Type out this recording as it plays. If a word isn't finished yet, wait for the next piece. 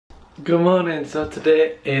Good morning, so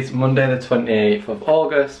today is Monday the 28th of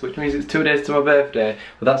August, which means it's 2 days to my birthday,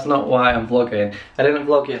 but that's not why I'm vlogging. I didn't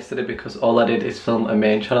vlog yesterday because all I did is film a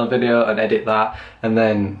main channel video and edit that, and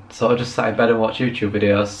then sort of just sat in bed and watch YouTube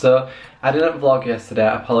videos. So I didn't vlog yesterday,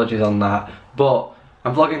 apologies on that, but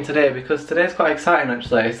I'm vlogging today because today's quite exciting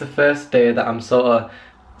actually. It's the first day that I'm sort of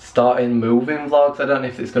starting moving vlogs. I don't know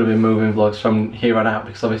if it's going to be moving vlogs from here on out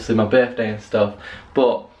because obviously my birthday and stuff,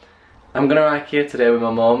 but I'm going to IKEA today with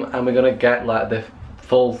my mum and we're going to get like the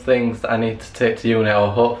full things that I need to take to uni, or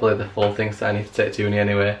hopefully the full things that I need to take to uni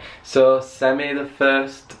anyway. So semi the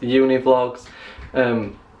first uni vlogs,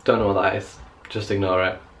 don't know what that is, just ignore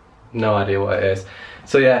it, no idea what it is.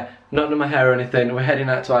 So yeah, not done my hair or anything, we're heading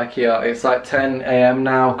out to IKEA. It's like 10 AM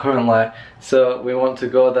now currently, so we want to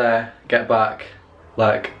go there, get back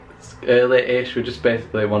like early-ish. We just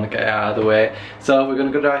basically want to get it out of the way. So we're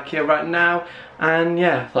going to go to IKEA right now. And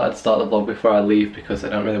yeah, I thought I'd start the vlog before I leave because I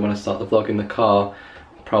don't really want to start the vlog in the car.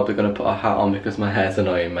 I'm probably going to put a hat on because my hair's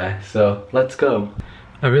annoying me. So let's go.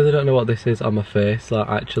 I really don't know what this is on my face, like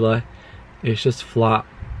actually. It's just flat,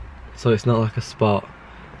 so it's not like a spot.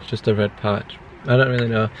 It's just a red patch. I don't really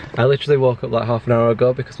know. I literally woke up like half an hour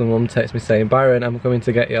ago because my mum texted me saying, "Byron, I'm coming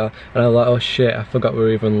to get you." And I'm like, oh shit, I forgot we were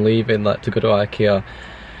even leaving, like to go to IKEA.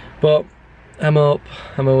 But I'm up,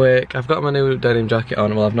 I'm awake, I've got my new denim jacket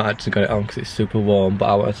on. Well, I've not actually got it on because it's super warm, but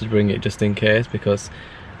I wanted to bring it just in case because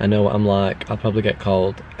I know what I'm like, I'll probably get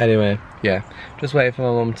cold. Anyway, yeah, just waiting for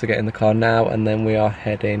my mum to get in the car now and then we are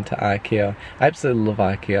heading to IKEA. I absolutely love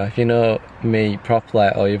IKEA. If you know me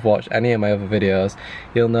properly or you've watched any of my other videos,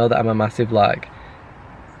 you'll know that I'm a massive like,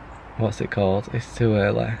 what's it called? It's too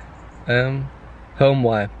early.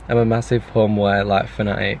 Homeware. I'm a massive homeware like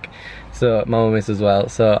fanatic. So my mum is as well.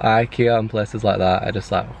 So IKEA and places like that, I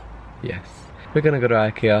just like, yes. We're gonna go to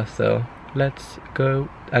IKEA, so let's go.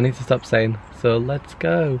 I need to stop saying, so let's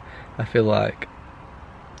go. I feel like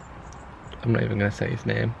I'm not even gonna say his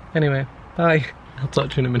name. Anyway, bye. I'll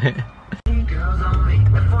talk to you in a minute.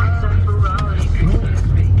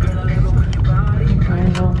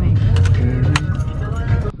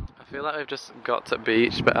 I feel like we've just got to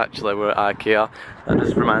beach, but actually we're at IKEA. That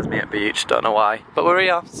just reminds me of beach, don't know why. But we're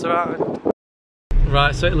here, surrounded.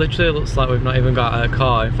 Right, so it literally looks like we've not even got out of a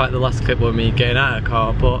car. In fact, the last clip was me getting out of a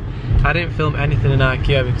car, but I didn't film anything in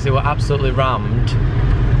IKEA because they were absolutely rammed.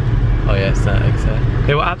 Oh yeah, it's that exit.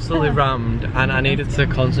 They were absolutely rammed and I needed to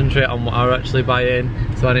concentrate on what I were actually buying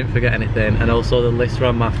so I didn't forget anything, and also the list were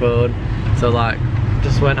on my phone, so like,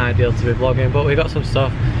 just weren't ideal to be vlogging, but we got some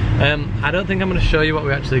stuff. I don't think I'm going to show you what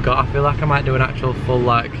we actually got. I feel like I might do an actual full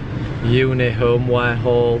like uni homeware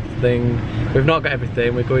haul thing. We've not got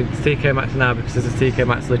everything. We're going to TK Maxx now because there's a TK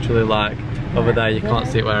Maxx literally like over there. You can't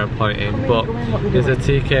see it where I'm pointing, but there's a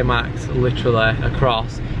TK Maxx literally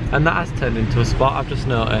across, and that has turned into a spot, I've just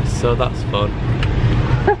noticed, so that's fun.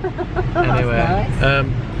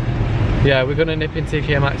 Anyway, yeah, we're going to nip in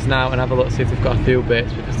TK Maxx now and have a look, see if they've got a few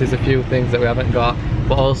bits, because there's a few things that we haven't got.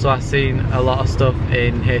 But also I've seen a lot of stuff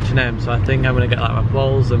in H&M, so I think I'm going to get like my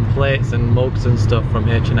bowls and plates and mugs and stuff from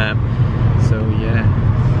H&M. So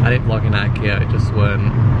yeah, I didn't vlog in IKEA, it just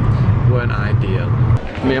weren't ideal.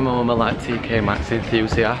 Me and my mum are like TK Maxx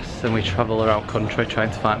enthusiasts and we travel around country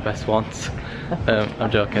trying to find best ones.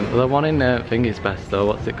 I'm joking. The one in Thingy's best though,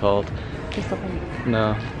 what's it called?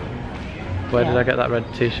 No. Where did I get that red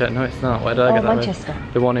t-shirt? No, it's not. Where did I get that Manchester.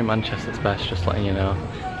 The one in Manchester's best, just letting you know.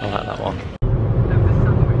 I like that one.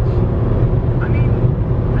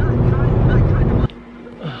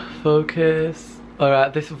 Focus.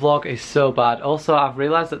 Alright, this vlog is so bad. Also, I've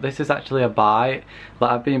realised that this is actually a bite.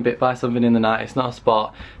 Like, I've been bit by something in the night. It's not a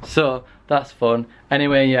spot. So, that's fun.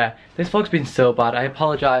 Anyway, yeah. This vlog's been so bad. I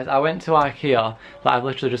apologise. I went to IKEA. Like, I've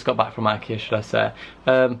literally just got back from IKEA, should I say.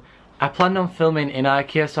 I planned on filming in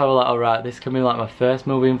IKEA, so I was like, alright, this can be like my first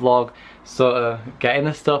moving vlog, sort of getting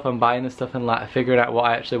the stuff and buying the stuff and like figuring out what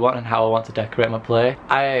I actually want and how I want to decorate my place.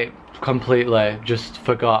 I completely just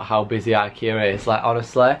forgot how busy IKEA is. Like,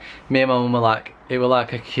 honestly, me and my mum were like, it was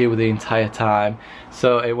like a queue the entire time,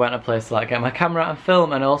 so it went a place to like get my camera out and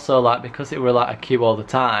film, and also like because it were like a queue all the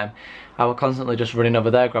time, I was constantly just running over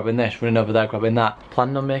there grabbing this, running over there grabbing that.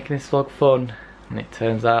 Planned on making this vlog fun, and it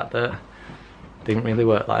turns out that didn't really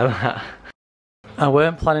work like that. I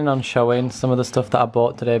weren't planning on showing some of the stuff that I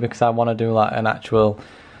bought today because I want to do like an actual,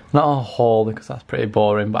 not a haul because that's pretty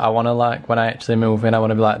boring, but I want to like, when I actually move in, I want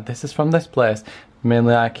to be like, this is from this place,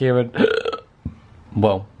 mainly IKEA and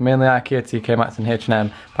well, mainly IKEA, TK Maxx and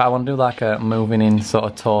H&M, but I want to do like a moving in sort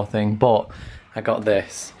of tour thing. But I got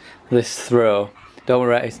this throw. Don't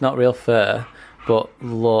worry, it's not real fur, but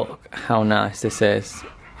look how nice this is.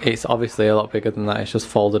 It's obviously a lot bigger than that, it's just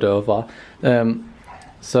folded over.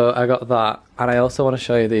 So I got that, and I also want to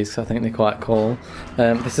show you these because I think they're quite cool.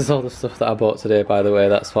 This is all the stuff that I bought today, by the way,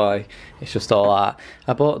 that's why it's just all that.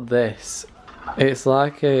 I bought this. It's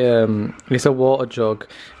like it's a water jug,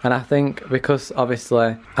 and I think because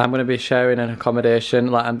obviously I'm going to be sharing an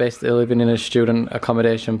accommodation, like I'm basically living in a student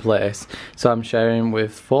accommodation place, so I'm sharing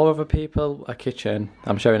with 4 other people a kitchen.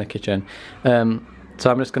 I'm sharing a kitchen. So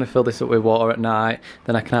I'm just going to fill this up with water at night,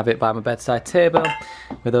 then I can have it by my bedside table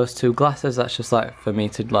with those 2 glasses. That's just like for me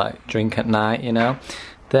to like drink at night, you know.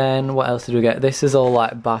 Then what else did we get? This is all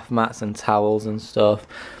like bath mats and towels and stuff.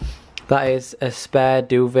 That is a spare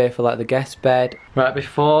duvet for like the guest bed. Right,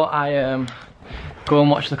 before I go and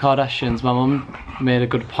watch the Kardashians, my mum made a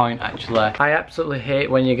good point actually. I absolutely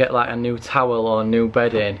hate when you get like a new towel or a new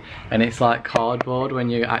bedding and it's like cardboard when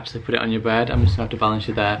you actually put it on your bed. I'm just gonna have to balance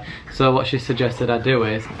you there. So what she suggested I do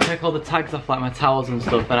is take all the tags off like my towels and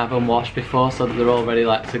stuff and have them washed before so that they're all ready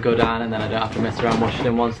like to go down, and then I don't have to mess around washing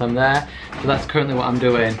them once I'm there. So that's currently what I'm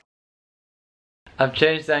doing. I've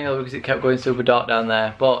changed the angle because it kept going super dark down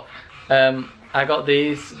there, but I got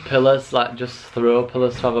these pillars, like just throw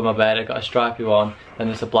pillars to have on my bed. I got a stripy one, then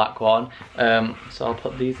there's a black one. So I'll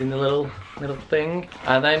put these in the little thing.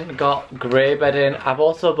 I then got grey bedding. I've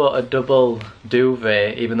also bought a double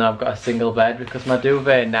duvet, even though I've got a single bed, because my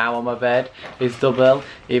duvet now on my bed is double,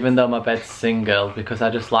 even though my bed's single, because I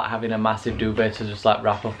just like having a massive duvet to just like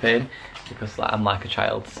wrap up in, because like, I'm like a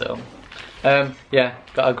child, so. Yeah,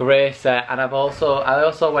 got a grey set, and I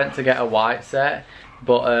also went to get a white set,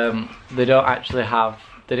 but they didn't actually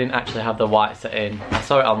have the white set in. I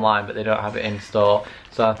saw it online, but they don't have it in store,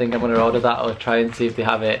 so I think I'm going to order that or try and see if they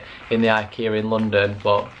have it in the IKEA in London,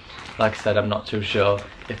 but like I said, I'm not too sure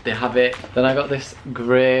if they have it. Then I got this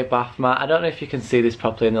grey bath mat. I don't know if you can see this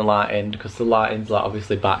properly in the lighting because the lighting's like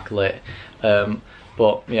obviously backlit,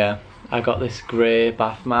 but yeah, I got this grey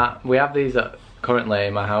bath mat. We have these currently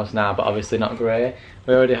in my house now, but obviously not grey.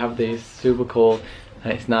 We already have these, super cool,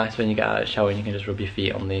 and it's nice when you get out of the shower and you can just rub your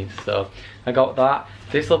feet on these. So I got that.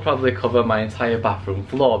 This will probably cover my entire bathroom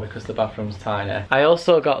floor because the bathroom's tiny. I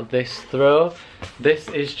also got this throw. This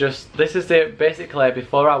is it basically.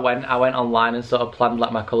 Before I went online and sort of planned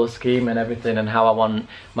like my colour scheme and everything and how I want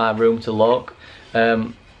my room to look.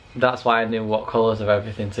 That's why I knew what colours of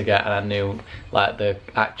everything to get, and I knew like the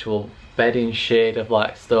actual bedding shade of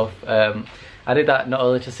like stuff. I did that not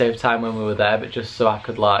only to save time when we were there, but just so I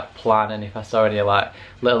could like plan, and if I saw any like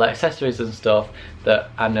little accessories and stuff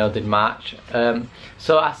that I know did match.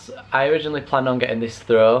 So I originally planned on getting this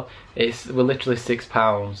throw. We're literally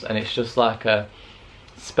 £6, and it's just like a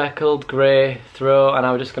speckled grey throw, and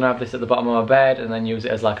I was just gonna have this at the bottom of my bed and then use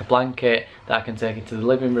it as like a blanket that I can take into the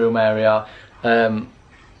living room area.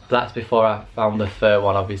 That's before I found the fur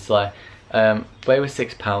one, obviously. But it was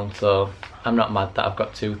 £6, so I'm not mad that I've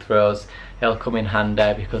got 2 throws. It'll come in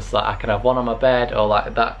handy because like I can have one on my bed, or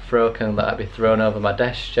like that throw can like be thrown over my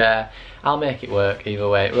desk chair. I'll make it work either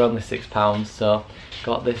way. We're only £6, so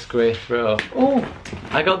got this grey throw. Oh,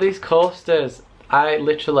 I got these coasters. I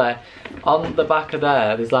literally, on the back of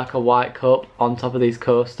there's like a white cup on top of these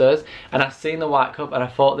coasters, and I've seen the white cup and I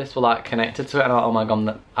thought this were like connected to it, and I'm like,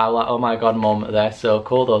 oh my god mum, they're so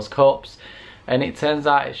cool, those cups. And it turns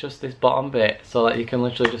out it's just this bottom bit, so like you can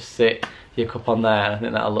literally just sit your cup on there, and I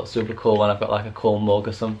think that'll look super cool when I've got like a cool mug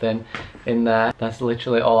or something in there. That's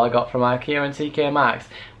literally all I got from IKEA and TK Maxx.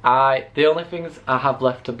 The only things I have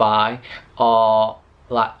left to buy are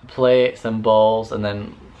like plates and bowls, and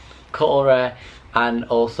then cutlery, and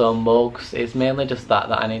also mugs. It's mainly just that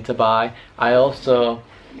I need to buy. I also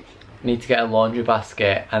need to get a laundry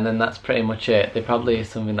basket, and then that's pretty much it. There probably is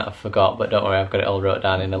something that I forgot, but don't worry, I've got it all wrote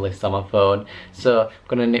down in a list on my phone. So I'm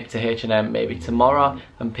gonna nip to H&M maybe tomorrow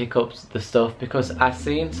and pick up the stuff, because I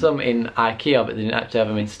seen some in IKEA but they didn't actually have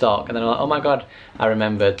them in stock, and then I'm like, oh my god, I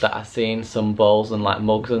remembered that I seen some bowls and like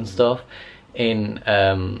mugs and stuff in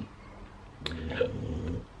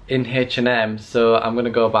H&M, so I'm gonna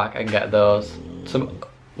go back and get those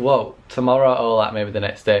tomorrow, or like maybe the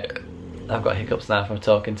next day. I've got hiccups now from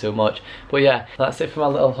talking too much. But yeah, that's it for my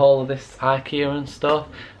little haul of this IKEA and stuff.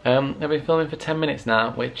 I've been filming for 10 minutes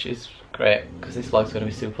now, which is great because this vlog's going to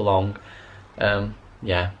be super long.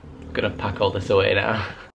 Yeah, I'm going to pack all this away now.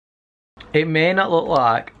 It may not look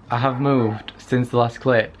like I have moved since the last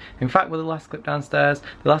clip. In fact, with the last clip downstairs,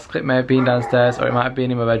 the last clip may have been downstairs, or it might have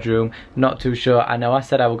been in my bedroom, not too sure. I know I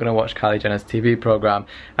said I was going to watch Kylie Jenner's TV programme.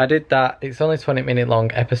 I did that. It's only 20-minute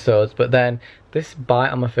long episodes, but then this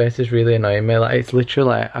bite on my face is really annoying me. Like, it's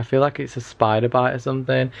literally, I feel like it's a spider bite or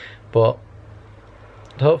something, but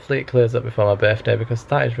hopefully it clears up before my birthday because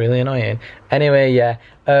that is really annoying. Anyway, yeah,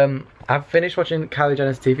 I've finished watching Kylie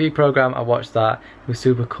Jenner's TV program. I watched that, it was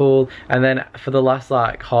super cool. And then for the last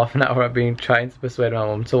like half an hour I've been trying to persuade my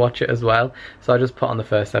mum to watch it as well. So I just put on the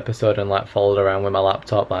first episode and like followed around with my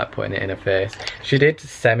laptop, like putting it in her face. She did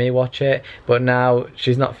semi-watch it, but now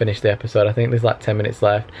she's not finished the episode. I think there's like 10 minutes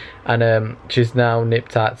left. And she's now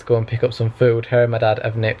nipped out to go and pick up some food. Her and my dad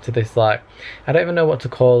have nipped to this like, I don't even know what to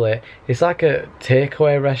call it. It's like a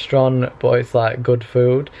takeaway restaurant, but it's like good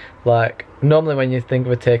food. Like normally when you think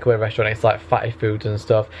of a takeaway restaurant it's like fatty foods and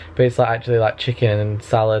stuff, but it's like actually like chicken and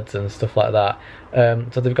salads and stuff like that.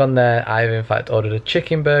 So they've gone there. I've in fact ordered a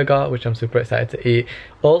chicken burger, which I'm super excited to eat.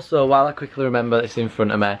 Also, while I quickly remember this in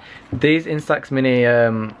front of me, these Instax Mini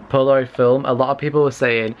Polaroid film, a lot of people were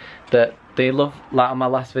saying that they love, like on my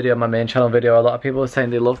last video, my main channel video, a lot of people were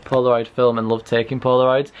saying they love Polaroid film and love taking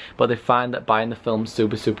Polaroids, but they find that buying the film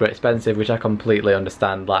super expensive, which I completely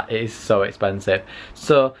understand. Like, it is so expensive.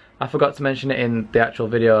 So I forgot to mention it in the actual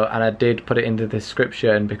video, and I did put it in the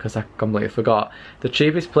description because I completely forgot. The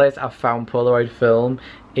cheapest place I've found Polaroid film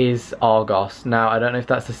is Argos. Now I don't know if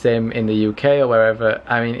that's the same in the UK or wherever,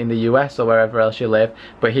 I mean in the US or wherever else you live,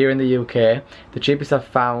 but here in the UK the cheapest I've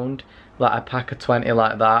found, like a pack of 20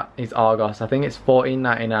 like that, is Argos. I think it's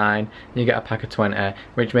 $14.99 and you get a pack of 20,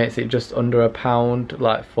 which makes it just under £1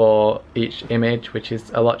 like for each image, which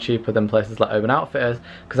is a lot cheaper than places like Urban Outfitters,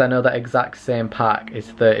 because I know that exact same pack is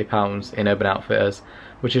 £30 in Urban Outfitters,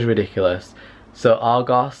 which is ridiculous. So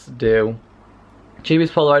Argos do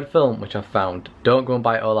cheapest Polaroid film, which I've found. Don't go and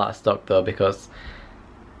buy all that stock though, because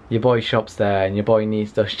your boy shops there and your boy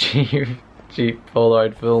needs those cheap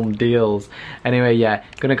Polaroid film deals. Anyway, yeah,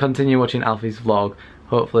 gonna continue watching Alfie's vlog.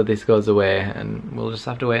 Hopefully this goes away and we'll just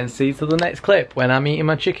have to wait and see till the next clip when I'm eating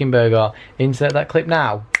my chicken burger. Insert that clip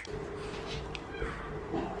now.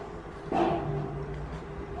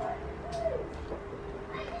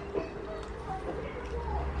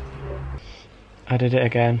 I did it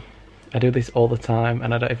again. I do this all the time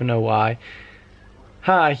and I don't even know why.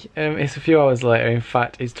 Hi, it's a few hours later. In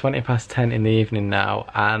fact, it's 10:20 in the evening now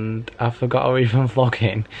and I forgot I was even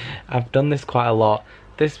vlogging. I've done this quite a lot.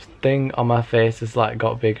 This thing on my face has like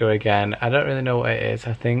got bigger again. I don't really know what it is.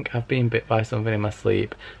 I think I've been bit by something in my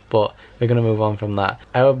sleep, but we're gonna move on from that.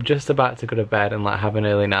 I'm just about to go to bed and like have an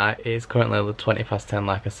early night. It's currently 10:20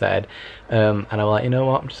 like I said, and I was like, you know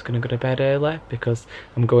what, I'm just gonna go to bed early because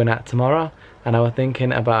I'm going out tomorrow. And I was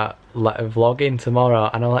thinking about like vlogging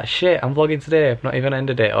tomorrow, and I'm like, shit, I'm vlogging today, I've not even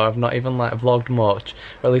ended it, or I've not even like vlogged much,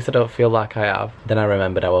 or at least I don't feel like I have. Then I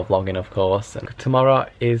remembered I was vlogging, of course. And tomorrow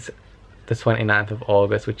is the 29th of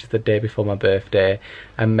August, which is the day before my birthday,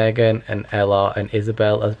 and Megan and Ella and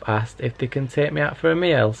Isabel have asked if they can take me out for a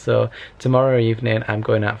meal. So tomorrow evening I'm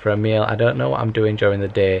going out for a meal. I don't know what I'm doing during the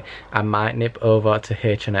day. I might nip over to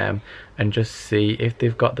H&M and just see if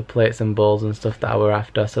they've got the plates and bowls and stuff that I were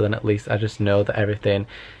after, so then at least I just know that everything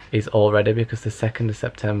is all ready, because the 2nd of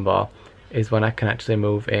September is when I can actually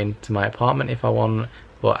move into my apartment if I want.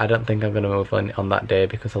 But I don't think I'm going to move on that day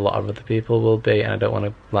because a lot of other people will be, and I don't want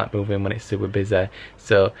to like move in when it's super busy.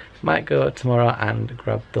 So might go tomorrow and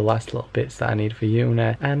grab the last little bits that I need for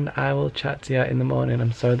uni, and I will chat to you in the morning.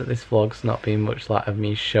 I'm sorry that this vlog's not been much like of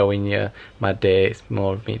me showing you my day. It's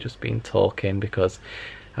more of me just been talking, because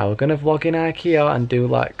I was gonna vlog in IKEA and do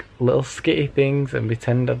like little skitty things and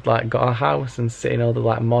pretend I'd like got a house and sit in all the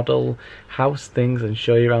like model house things and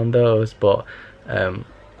show you around those, but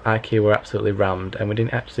IKEA were absolutely rammed and we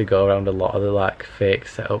didn't actually go around a lot of the like fake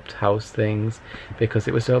set up house things because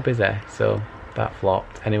it was so busy, so that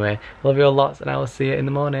flopped. Anyway, love you all lots and I will see you in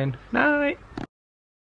the morning. Night!